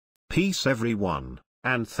Peace everyone,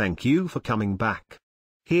 and thank you for coming back.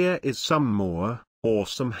 Here is some more,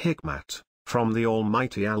 awesome hikmat, from the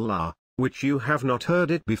Almighty Allah, which you have not heard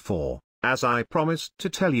it before, as I promised to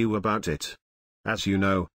tell you about it. As you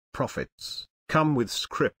know, prophets come with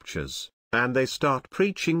scriptures, and they start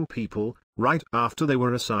preaching people, right after they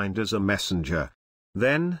were assigned as a messenger.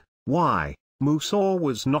 Then, why, Musa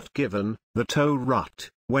was not given the Torah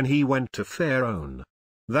when he went to Pharaoh?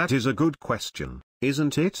 That is a good question,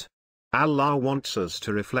 isn't it? Allah wants us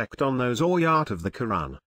to reflect on those ayat of the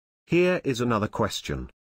Quran. Here is another question.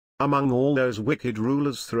 Among all those wicked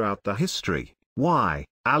rulers throughout the history, why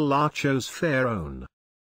Allah chose Pharaoh?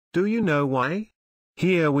 Do you know why?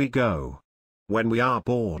 Here we go. When we are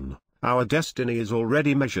born, our destiny is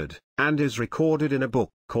already measured, and is recorded in a book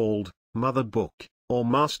called Mother Book, or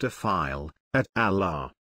Master File, at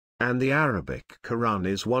Allah. And the Arabic Quran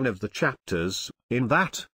is one of the chapters in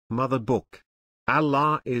that Mother Book.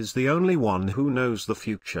 Allah is the only one who knows the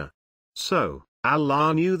future. So,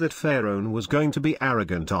 Allah knew that Pharaoh was going to be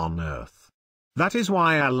arrogant on earth. That is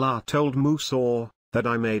why Allah told Musa, that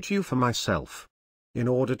I made you for myself, in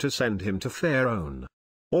order to send him to Pharaoh.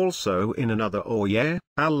 Also in another ayah,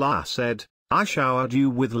 Allah said, I showered you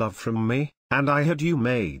with love from me, and I had you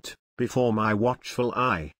made, before my watchful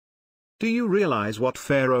eye. Do you realize what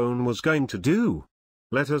Pharaoh was going to do?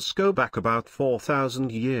 Let us go back about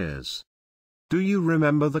 4,000 years. Do you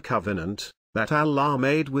remember the covenant that Allah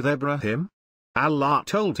made with Abraham? Allah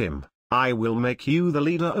told him, I will make you the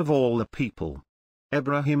leader of all the people.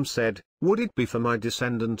 Abraham said, would it be for my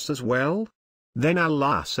descendants as well? Then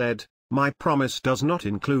Allah said, my promise does not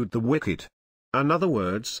include the wicked. In other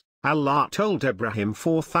words, Allah told Abraham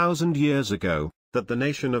 4,000 years ago, that the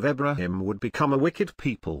nation of Abraham would become a wicked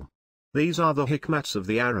people. These are the hikmats of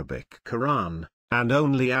the Arabic Quran, and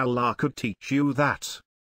only Allah could teach you that.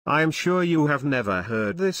 I am sure you have never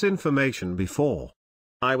heard this information before.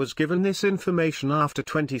 I was given this information after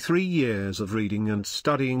 23 years of reading and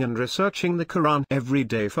studying and researching the Quran every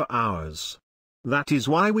day for hours. That is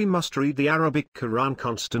why we must read the Arabic Quran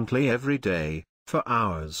constantly every day, for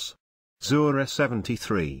hours. Surah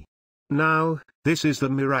 73. Now, this is the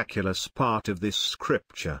miraculous part of this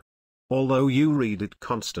scripture. Although you read it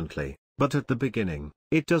constantly, but at the beginning,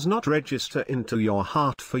 it does not register into your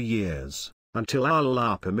heart for years, until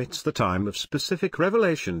Allah permits the time of specific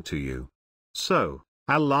revelation to you. So,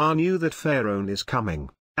 Allah knew that Pharaoh is coming,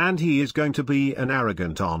 and he is going to be an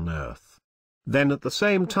arrogant on earth. Then at the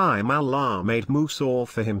same time Allah made Musa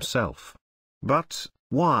for himself. But,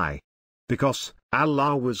 why? Because,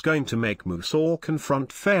 Allah was going to make Musa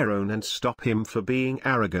confront Pharaoh and stop him for being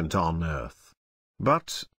arrogant on earth.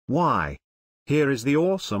 But, why? Here is the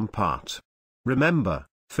awesome part. Remember,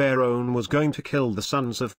 Pharaoh was going to kill the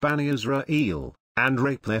sons of Bani Israel, and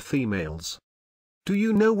rape their females. Do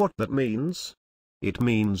you know what that means? It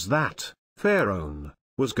means that, Pharaoh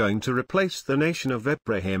was going to replace the nation of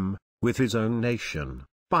Abraham with his own nation,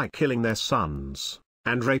 by killing their sons,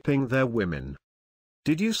 and raping their women.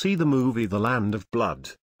 Did you see the movie The Land of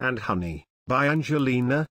Blood and Honey, by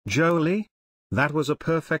Angelina Jolie? That was a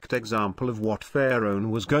perfect example of what Pharaoh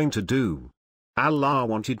was going to do. Allah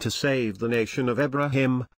wanted to save the nation of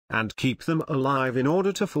Abraham, and keep them alive in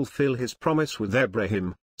order to fulfill his promise with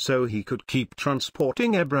Abraham, so he could keep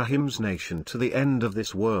transporting Abraham's nation to the end of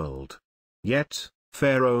this world. Yet,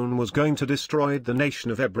 Pharaoh was going to destroy the nation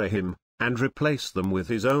of Abraham, and replace them with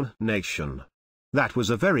his own nation. That was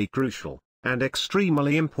a very crucial, and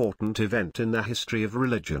extremely important event in the history of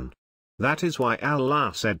religion. That is why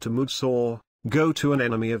Allah said to Musa, go to an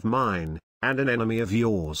enemy of mine, and an enemy of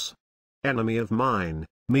yours. Enemy of mine,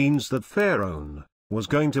 means that Pharaoh was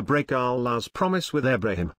going to break Allah's promise with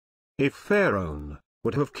Abraham. If Pharaoh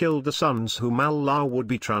would have killed the sons whom Allah would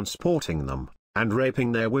be transporting them, and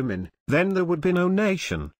raping their women, then there would be no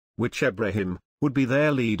nation, which Abraham would be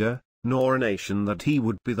their leader, nor a nation that he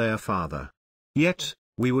would be their father. Yet,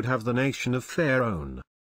 we would have the nation of Pharaoh.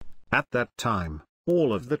 At that time,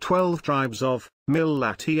 all of the 12 tribes of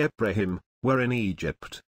Millati Abraham were in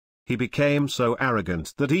Egypt. He became so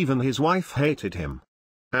arrogant that even his wife hated him.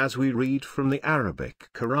 As we read from the Arabic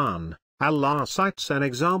Quran, Allah cites an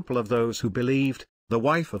example of those who believed, the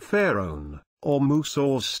wife of Pharaoh, or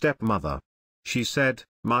Musa's stepmother. She said,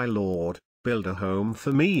 my Lord, build a home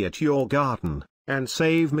for me at your garden, and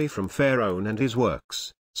save me from Pharaoh and his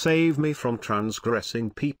works, save me from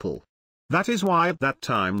transgressing people. That is why at that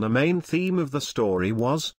time the main theme of the story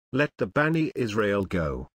was, let the Bani Israel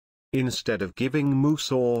go. Instead of giving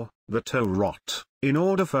Musa the Torah, in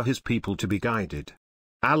order for his people to be guided.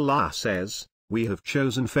 Allah says, we have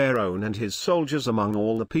chosen Pharaoh and his soldiers among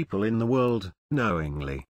all the people in the world,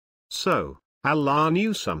 knowingly. So, Allah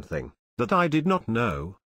knew something that I did not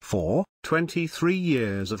know, for 23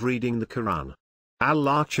 years of reading the Quran.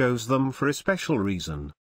 Allah chose them for a special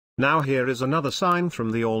reason. Now here is another sign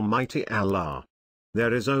from the Almighty Allah.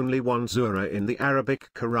 There is only one surah in the Arabic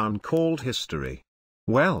Quran called history.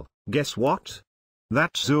 Well, guess what?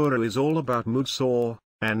 That surah is all about Musa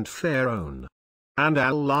and Pharaoh. And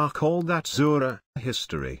Allah called that surah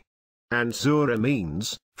history. And surah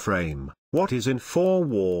means frame. What is in four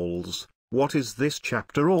walls? What is this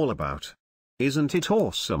chapter all about? Isn't it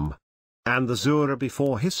awesome? And the surah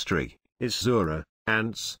before history is surah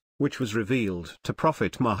Ants, which was revealed to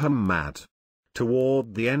Prophet Muhammad.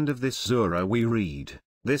 Toward the end of this surah we read,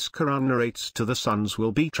 this Quran narrates to the sons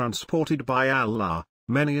will be transported by Allah,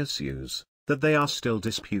 many issues that they are still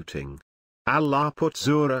disputing. Allah put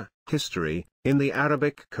surah, history, in the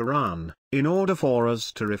Arabic Quran, in order for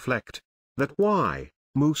us to reflect that why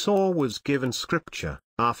Musa was given scripture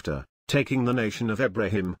after taking the nation of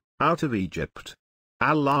Abraham out of Egypt.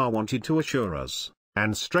 Allah wanted to assure us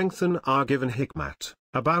and strengthen our given hikmat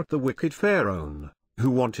about the wicked Pharaoh, who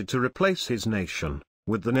wanted to replace his nation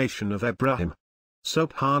with the nation of Abraham.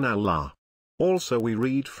 Subhanallah. Also we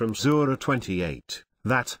read from Surah 28,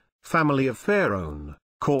 that family of Pharaoh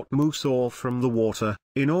caught Musa from the water,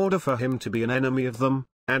 in order for him to be an enemy of them,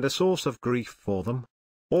 and a source of grief for them.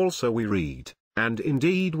 Also we read, and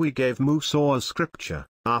indeed we gave Musa a scripture,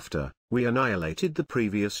 after we annihilated the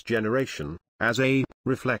previous generation, as a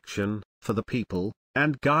reflection for the people,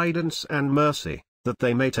 and guidance and mercy, that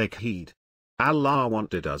they may take heed. Allah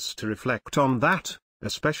wanted us to reflect on that, a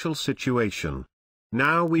special situation.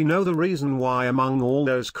 Now we know the reason why among all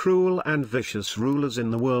those cruel and vicious rulers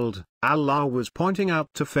in the world, Allah was pointing out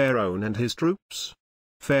to Pharaoh and his troops.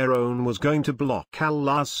 Pharaoh was going to block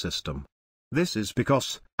Allah's system. This is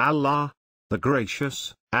because Allah, the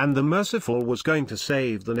gracious and the merciful, was going to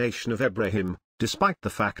save the nation of Abraham, despite the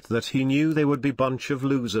fact that he knew they would be bunch of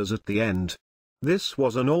losers at the end. This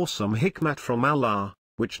was an awesome hikmat from Allah,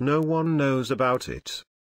 which no one knows about it.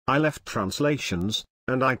 I left translations,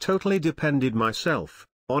 and I totally depended myself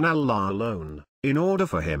on Allah alone, in order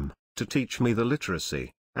for him to teach me the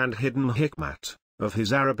literacy and hidden hikmat of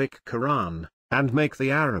his Arabic Quran, and make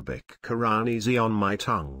the Arabic Quran easy on my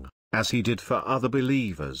tongue, as he did for other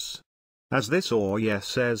believers. As this ayah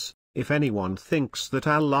says, if anyone thinks that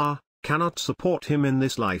Allah cannot support him in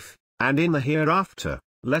this life, and in the hereafter,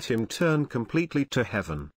 let him turn completely to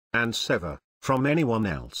heaven, and sever from anyone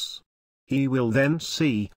else. He will then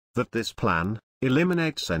see that this plan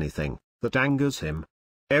eliminates anything that angers him.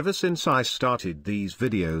 Ever since I started these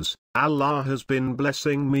videos, Allah has been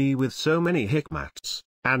blessing me with so many hikmats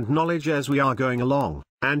and knowledge as we are going along,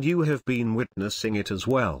 and you have been witnessing it as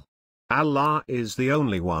well. Allah is the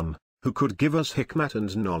only one who could give us hikmat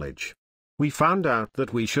and knowledge. We found out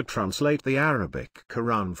that we should translate the Arabic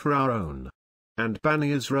Quran for our own. And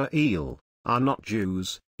Bani Israel are not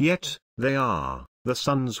Jews, yet they are. The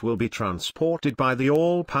sons will be transported by the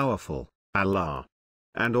all-powerful Allah.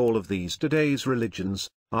 And all of these today's religions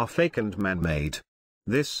are fake and man-made.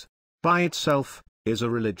 This, by itself, is a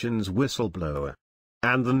religion's whistleblower.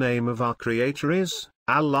 And the name of our Creator is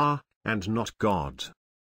Allah, and not God.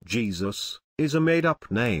 Jesus is a made-up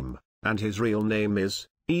name, and his real name is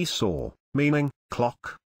Esau, meaning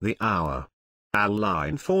clock, the hour. Allah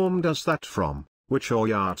informed us that from which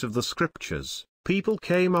ayat of the scriptures, people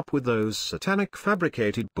came up with those satanic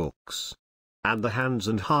fabricated books. And the hands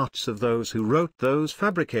and hearts of those who wrote those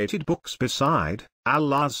fabricated books beside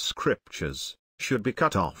Allah's scriptures should be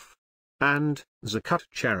cut off. And zakat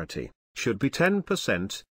charity should be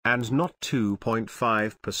 10%, and not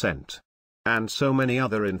 2.5%. And so many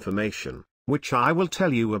other information, which I will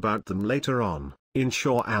tell you about them later on,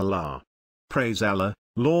 inshallah. Praise Allah,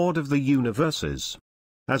 Lord of the universes.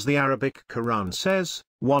 As the Arabic Quran says,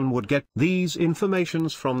 one would get these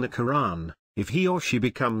informations from the Quran, if he or she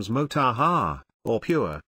becomes mutahhar, or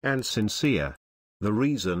pure, and sincere. The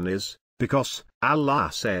reason is, because Allah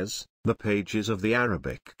says, the pages of the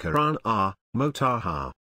Arabic Quran are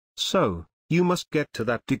mutahhar. So, you must get to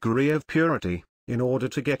that degree of purity, in order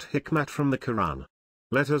to get hikmat from the Quran.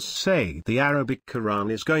 Let us say the Arabic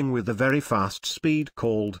Quran is going with a very fast speed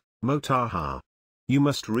called mutahhar. You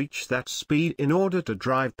must reach that speed in order to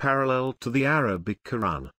drive parallel to the Arabic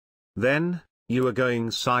Quran. Then, you are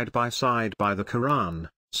going side by the Quran,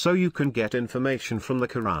 so you can get information from the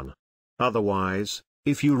Quran. Otherwise,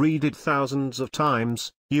 if you read it thousands of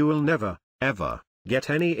times, you will never, ever, get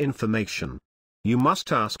any information. You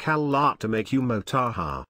must ask Allah to make you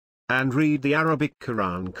mutahhar. And read the Arabic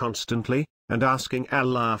Quran constantly, and asking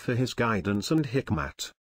Allah for his guidance and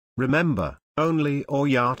hikmat. Remember, only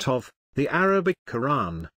ayat of the Arabic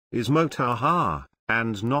Quran is motaha,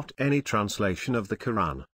 and not any translation of the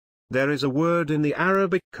Quran. There is a word in the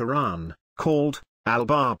Arabic Quran, called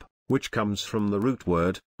albab, which comes from the root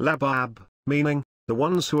word labab, meaning the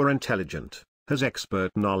ones who are intelligent, has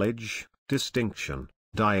expert knowledge, distinction,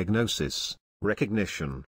 diagnosis,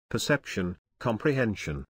 recognition, perception,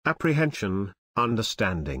 comprehension, apprehension,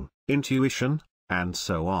 understanding, intuition, and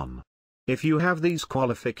so on. If you have these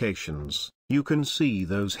qualifications, you can see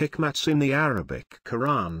those hikmats in the Arabic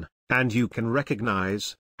Quran, and you can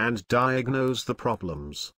recognize and diagnose the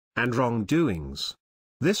problems and wrongdoings.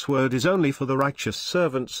 This word is only for the righteous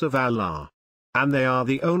servants of Allah. And they are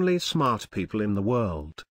the only smart people in the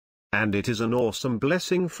world. And it is an awesome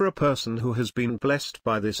blessing for a person who has been blessed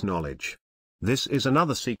by this knowledge. This is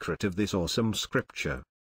another secret of this awesome scripture.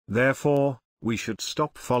 Therefore, we should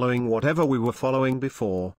stop following whatever we were following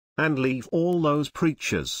before, and leave all those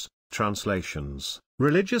preachers, translations,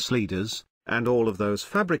 religious leaders, and all of those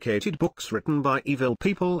fabricated books written by evil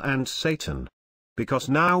people and Satan. Because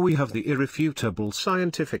now we have the irrefutable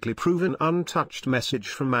scientifically proven untouched message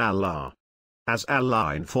from Allah. As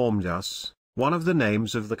Allah informed us, one of the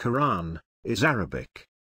names of the Quran is Arabic.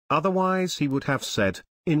 Otherwise he would have said,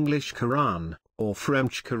 English Quran, or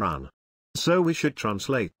French Quran. So we should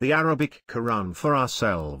translate the Arabic Quran for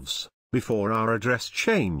ourselves, before our address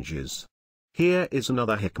changes. Here is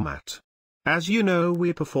another hikmat. As you know,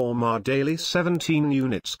 we perform our daily 17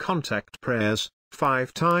 units contact prayers,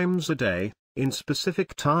 5 times a day, in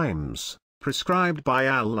specific times, prescribed by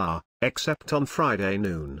Allah, except on Friday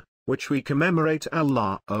noon, which we commemorate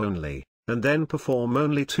Allah only, and then perform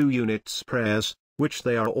only 2 units prayers, which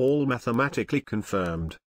they are all mathematically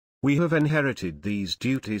confirmed. We have inherited these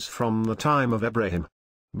duties from the time of Abraham.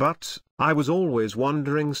 But, I was always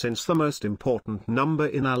wondering, since the most important number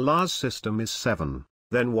in Allah's system is 7,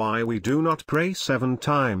 then why we do not pray 7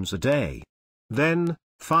 times a day. Then,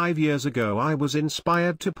 5 years ago I was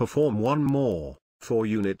inspired to perform one more, 4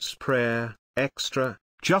 units prayer, extra,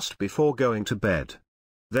 just before going to bed.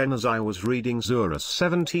 Then as I was reading Surah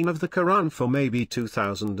 17 of the Quran for maybe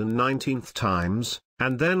 2019 times,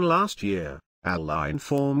 and then last year, Allah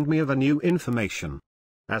informed me of a new information.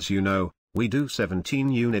 As you know, we do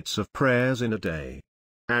 17 units of prayers in a day.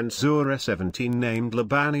 And Surah 17 named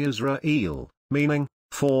Labani Israel, meaning,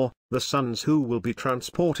 for the sons who will be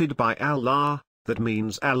transported by Allah, that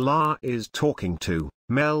means Allah is talking to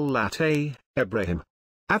Melate, Abraham.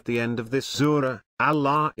 At the end of this surah,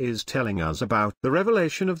 Allah is telling us about the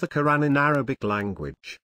revelation of the Quran in Arabic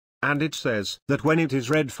language. And it says that when it is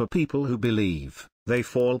read for people who believe, they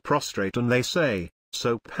fall prostrate and they say,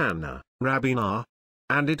 Subhana, Rabbina.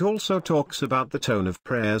 And it also talks about the tone of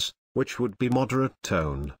prayers, which would be moderate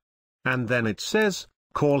tone. And then it says,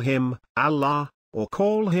 call him Allah, or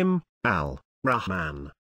call him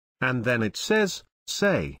Al-Rahman. And then it says,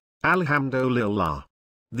 say, Alhamdulillah.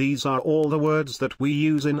 These are all the words that we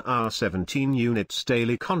use in our 17 units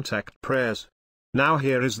daily contact prayers. Now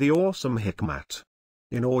here is the awesome hikmat.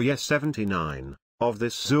 In Ayah 79, of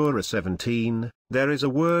this Surah 17, there is a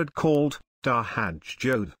word called,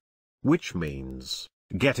 tahajjud, which means,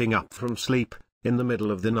 getting up from sleep, in the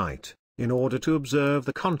middle of the night, in order to observe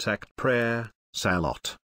the contact prayer,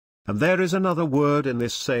 salat. And there is another word in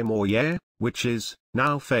this same Ayah, which is,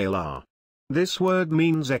 nawfila. This word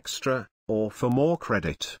means extra, or for more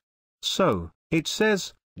credit. So, it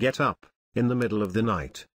says, get up, in the middle of the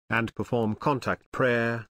night, and perform contact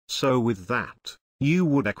prayer, so with that, you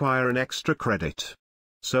would acquire an extra credit.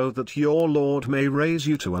 So that your Lord may raise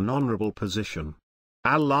you to an honorable position.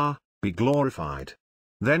 Allah, be glorified.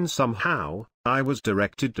 Then somehow, I was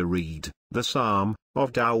directed to read, the Psalm,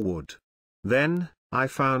 of Dawood. Then, I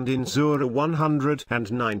found in Surah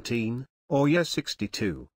 119, Ayah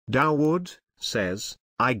 62, Dawood says,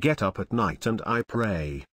 I get up at night and I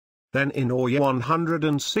pray. Then in Ayah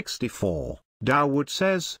 164, Dawood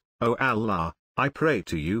says, O Allah, I pray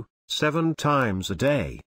to you, 7 times a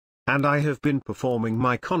day. And I have been performing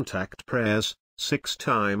my contact prayers, 6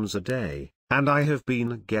 times a day, and I have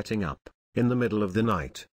been getting up, in the middle of the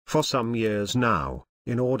night, for some years now,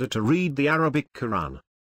 in order to read the Arabic Quran.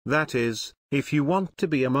 That is, if you want to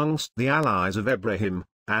be amongst the allies of Abraham,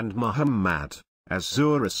 and Muhammad, as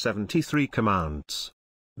Surah 73 commands.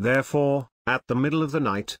 Therefore, at the middle of the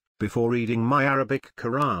night, before reading my Arabic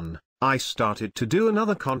Quran, I started to do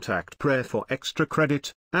another contact prayer for extra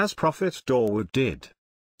credit, as Prophet Dawood did.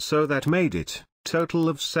 So that made it, total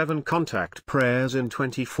of 7 contact prayers in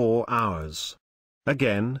 24 hours.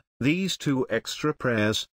 Again, these 2 extra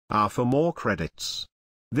prayers, are for more credits.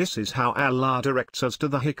 This is how Allah directs us to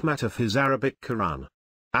the hikmat of His Arabic Quran.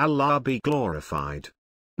 Allah be glorified.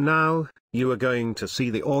 Now, you are going to see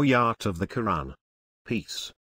the ayat of the Quran. Peace.